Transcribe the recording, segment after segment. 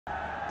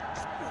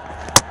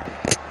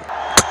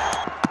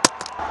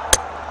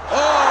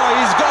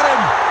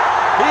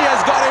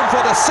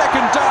the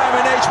second time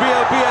in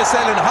HBL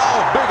PSL, and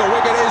how big a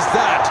wicket is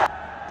that?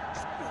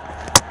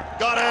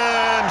 Got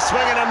him!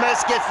 Swing and a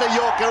miss, gets the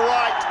Yorker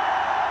right.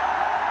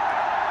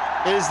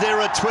 Is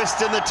there a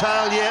twist in the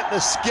tail yet?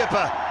 The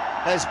skipper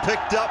has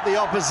picked up the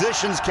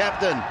opposition's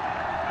captain.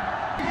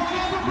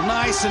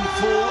 Nice and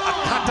full, a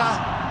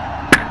cutter.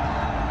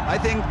 I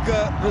think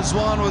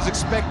Rizwan was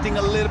expecting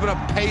a little bit of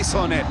pace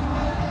on it.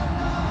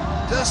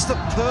 Just the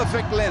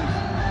perfect length.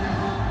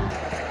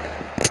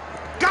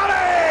 Got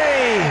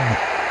him!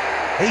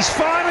 He's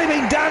finally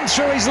been done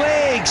through his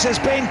legs, has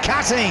been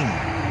cutting.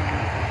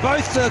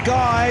 Both the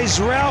guys,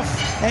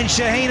 Ralph and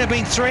Shaheen, have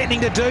been threatening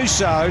to do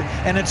so,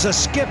 and it's a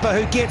skipper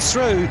who gets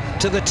through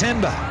to the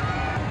timber.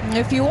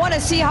 If you want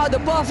to see how the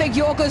perfect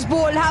Yorker's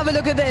bowled, have a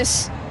look at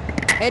this.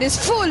 It is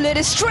full, it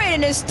is straight,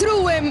 and it's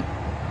through him.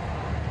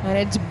 And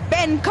it's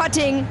Ben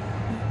cutting.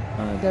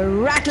 The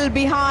rattle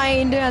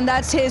behind, and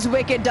that's his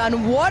wicket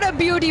done. What a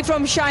beauty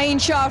from Shaheen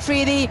Shah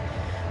Afridi.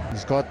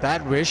 He's got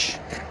that wish.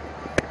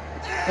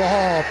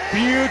 Oh,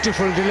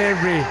 beautiful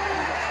delivery.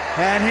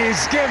 And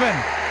he's given.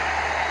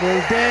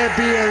 Will there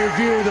be a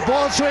review? The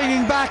ball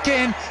swinging back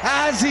in,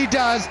 as he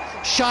does,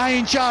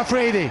 Shaheen Shah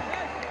Afridi.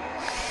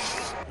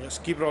 Yes,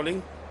 keep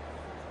rolling.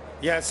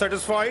 Yeah,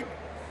 satisfied.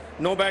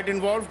 No bat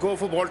involved. Go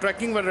for ball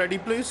tracking when ready,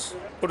 please.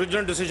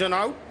 Original decision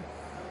out.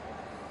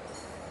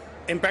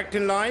 Impact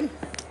in line.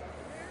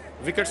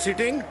 Wicket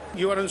sitting.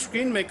 You are on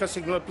screen. Make a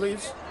signal,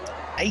 please.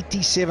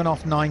 87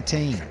 off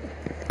 19.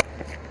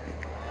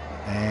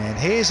 And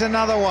here's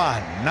another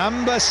one.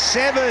 Number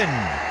 7.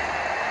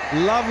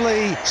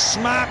 Lovely,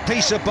 smart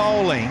piece of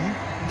bowling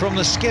from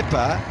the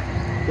skipper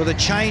with a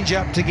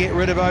change-up to get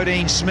rid of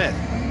Odean Smith.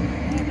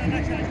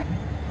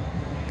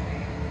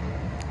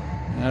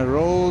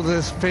 Rolls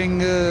his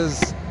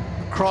fingers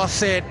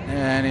across it,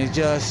 and he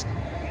just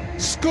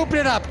scooped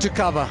it up to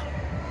cover.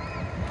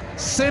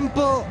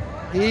 Simple,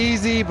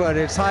 easy, but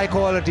it's high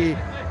quality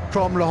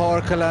from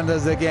Lahore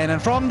Qalandars again,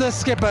 and from the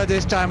skipper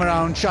this time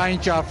around,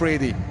 Shaheen Shah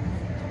Afridi.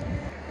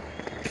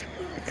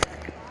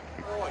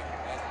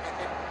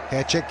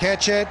 Catch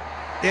it.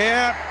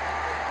 Yeah.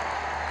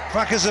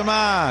 Fakhar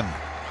Zaman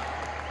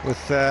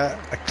with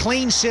a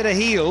clean set of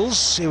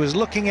heels. He was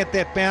looking at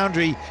that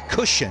boundary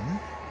cushion,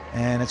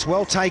 and it's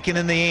well taken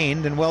in the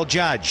end and well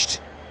judged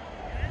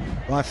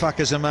by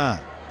Fakhar Zaman.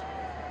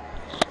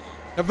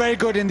 Very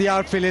good in the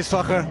outfield is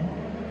Fakhar.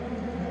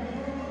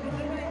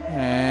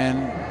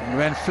 And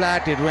went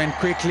flat, it went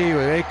quickly,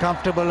 was very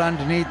comfortable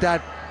underneath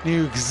that,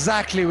 knew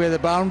exactly where the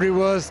boundary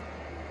was.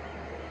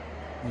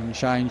 And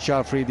Shaheen Shah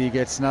Afridi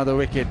gets another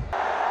wicket.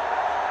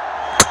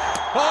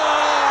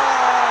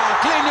 Oh,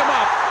 clean him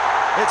up.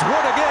 It's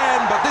wood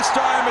again, but this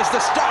time it's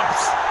the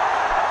stumps.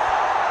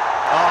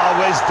 Ah,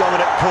 where's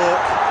Dominic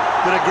Cork?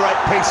 Did a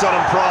great piece on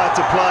him prior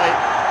to play.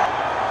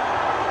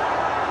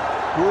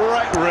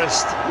 Great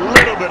wrist,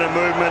 little bit of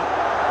movement.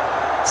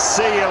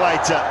 See you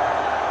later.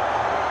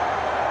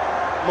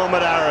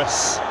 Mohammad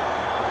Aris.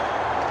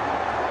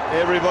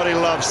 Everybody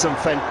loves some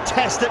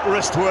fantastic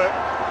wrist work.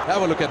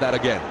 Have a look at that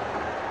again.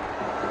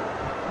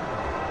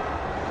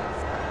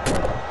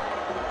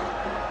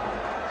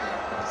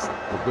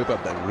 Whip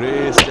up that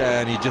wrist,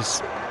 and he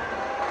just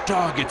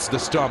targets the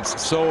stumps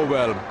so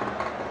well.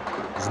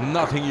 There's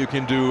nothing you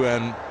can do,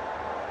 and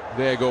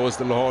there goes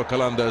the Lahore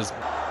Qalandars.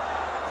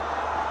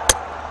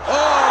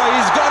 Oh,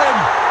 he's got him!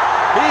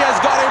 He has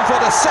got him for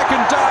the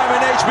second time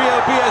in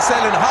HBL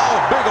PSL, and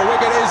how big a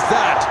wicket is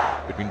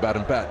that? Between bat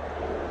and pat.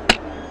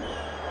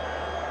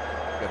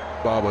 Look at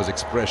Baba's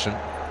expression.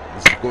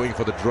 He's going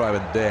for the drive,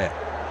 and there.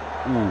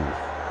 Ooh.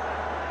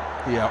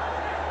 Yeah.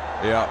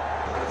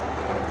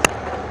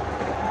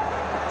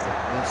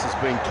 This has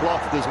been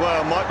clothed as well.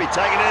 Might be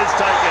taken. It is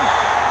taken.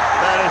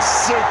 That is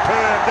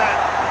superb. That.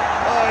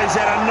 Oh, he's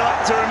had a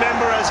night to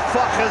remember as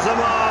Fakhar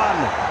Zaman.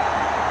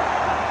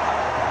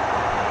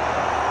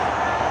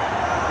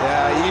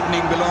 Yeah,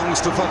 evening belongs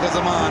to Fakhar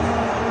Zaman.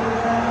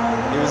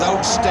 He was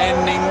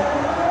outstanding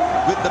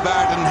with the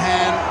bat in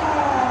hand.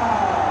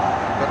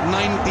 But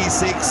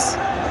 96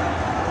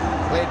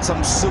 played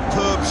some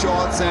superb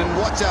shots, and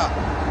watch out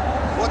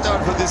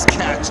for this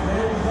catch.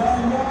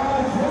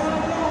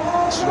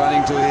 He's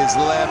running to his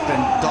left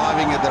and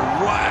diving at the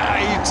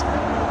right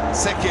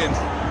second.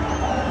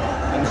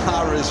 And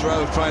Haris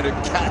Ralph trying to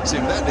catch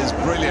him. That is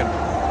brilliant.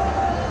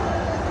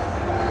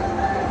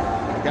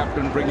 The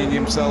captain bringing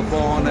himself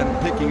on and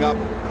picking up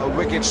a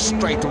wicket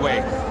straight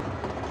away.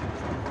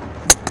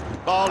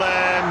 Bowled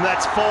him.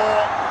 That's 4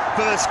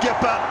 for the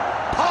skipper.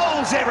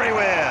 Poles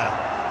everywhere.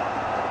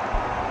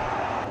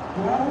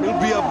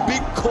 It'll be a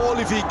big call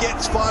if he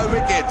gets 5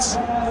 wickets.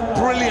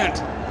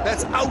 Brilliant.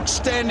 That's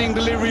outstanding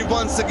delivery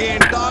once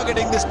again,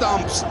 targeting the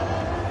stumps.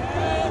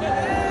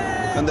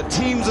 And the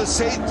teams are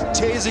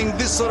chasing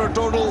this sort of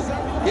total.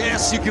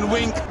 Yes, you can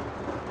wink.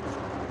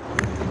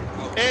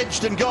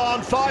 Edged and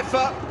gone. 5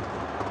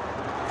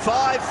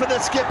 for the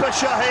skipper,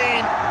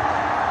 Shaheen.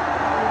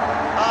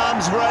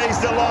 Arms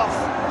raised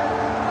aloft.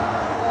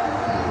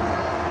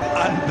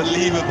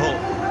 Unbelievable.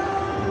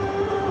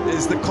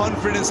 There's the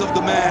confidence of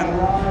the man.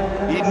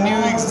 He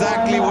knew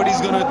exactly what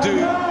he's going to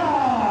do.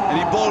 and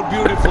he bowled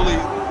beautifully.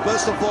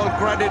 First of all,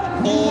 credit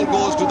all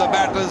goes to the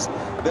batters.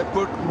 They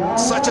put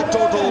such a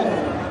total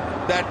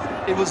that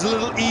it was a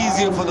little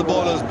easier for the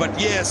bowlers. But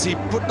yes, he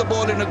put the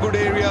ball in a good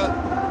area,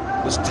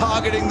 was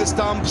targeting the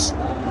stumps,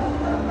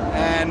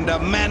 and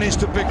managed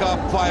to pick up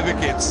 5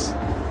 wickets.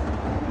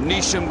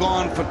 Nisham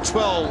gone for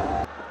 12.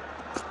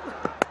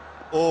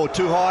 Oh,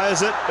 too high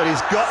is it? But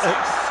he's got it.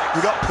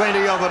 We've got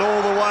plenty of it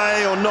all the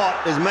way or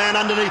not. There's man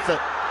underneath it.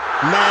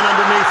 Man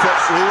underneath it.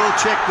 We will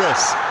check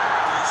this.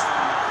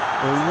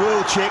 We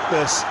will check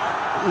this.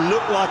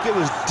 Looked like it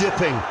was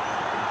dipping.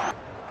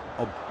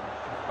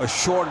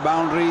 Short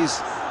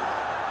boundaries.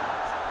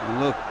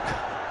 Look,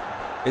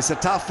 it's a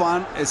tough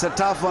one. It's a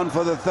tough one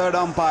for the third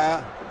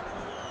umpire.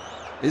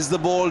 Is the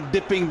ball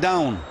dipping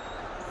down?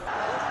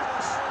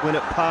 When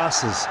it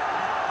passes.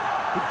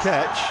 Good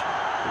catch.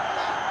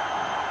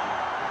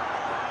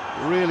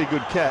 Really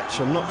good catch.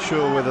 I'm not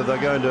sure whether they're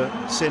going to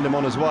send him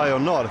on his way or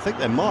not. I think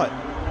they might.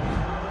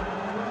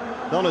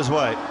 On his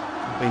way.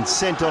 Been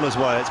sent on his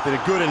way. It's been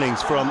a good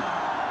innings from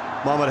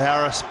Mohamed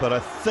Harris, but I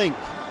think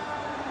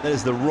that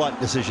is the right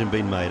decision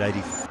being made.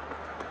 80.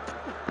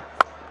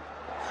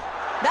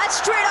 That's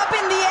straight up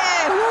in the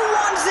air. Who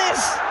wants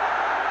this?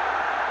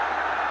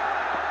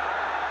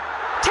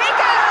 Take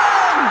it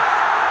home!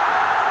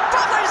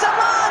 Fakhar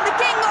Zaman, the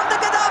king of the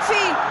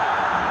Gaddafi.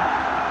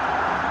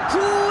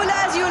 Cool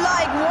as you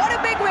like. What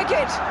a big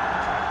wicket.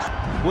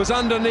 Was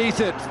underneath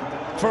it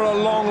for a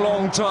long,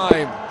 long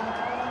time.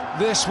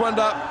 This went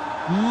up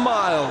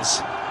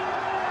miles.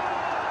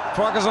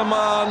 Fakhar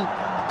Zaman,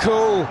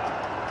 cool,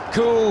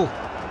 cool,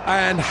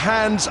 and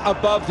hands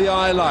above the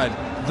eye line.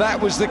 That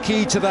was the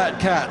key to that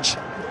catch.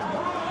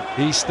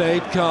 He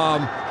stayed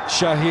calm.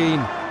 Shaheen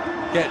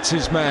gets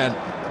his man.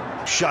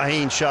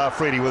 Shaheen Shah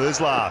Afridi with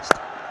his last.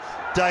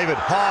 David,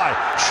 high,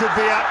 should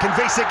be out. Can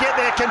Visa get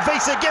there? Can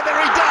Visa get there?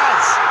 He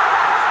does!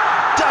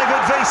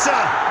 David Visa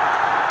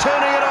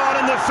turning it on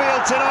in the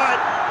field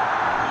tonight.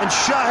 And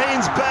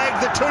Shaheen's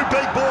bagged the 2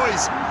 big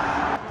boys.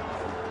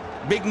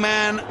 Big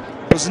man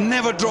was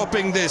never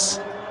dropping this,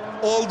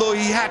 although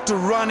he had to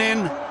run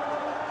in.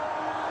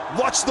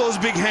 Watch those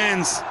big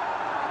hands.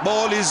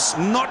 Ball is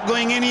not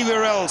going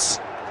anywhere else.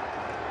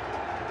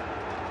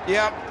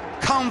 Yeah,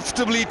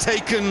 comfortably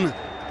taken,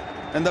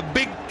 and the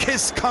big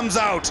kiss comes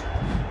out.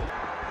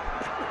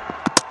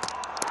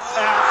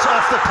 Out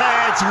off the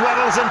pads,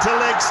 waddles into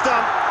leg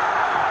stump.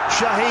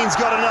 Shaheen's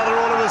got another.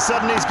 All of a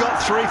sudden he's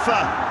got 3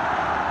 for.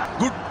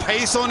 Good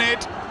pace on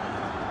it.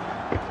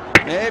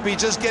 Maybe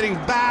just getting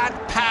bad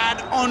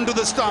pad onto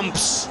the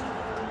stumps.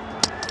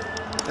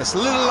 That's a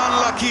little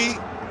unlucky,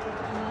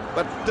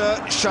 but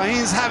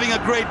Shaheen's having a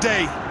great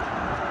day.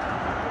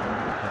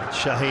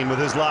 Shaheen with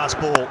his last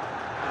ball.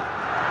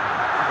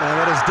 And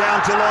it is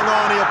down to long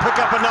on. He'll pick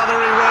up another.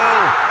 He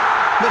will.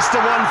 Mr.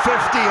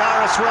 150,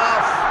 Haris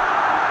Rauf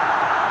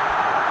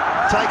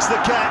takes the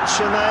catch,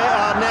 and they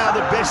are now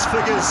the best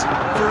figures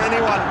for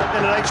anyone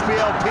in an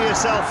HBL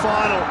PSL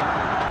final.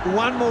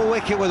 One more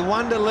wicket with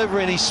one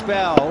delivery in his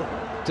spell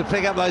to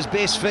pick up those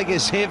best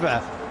figures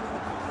ever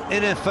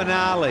in a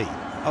finale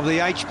of the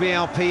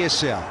HBL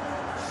PSL.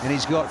 And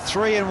he's got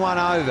 3 and 1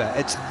 over.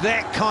 It's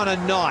that kind of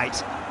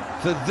night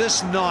for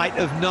this night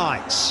of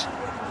nights.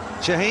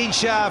 Shaheen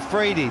Shah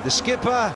Afridi, the skipper,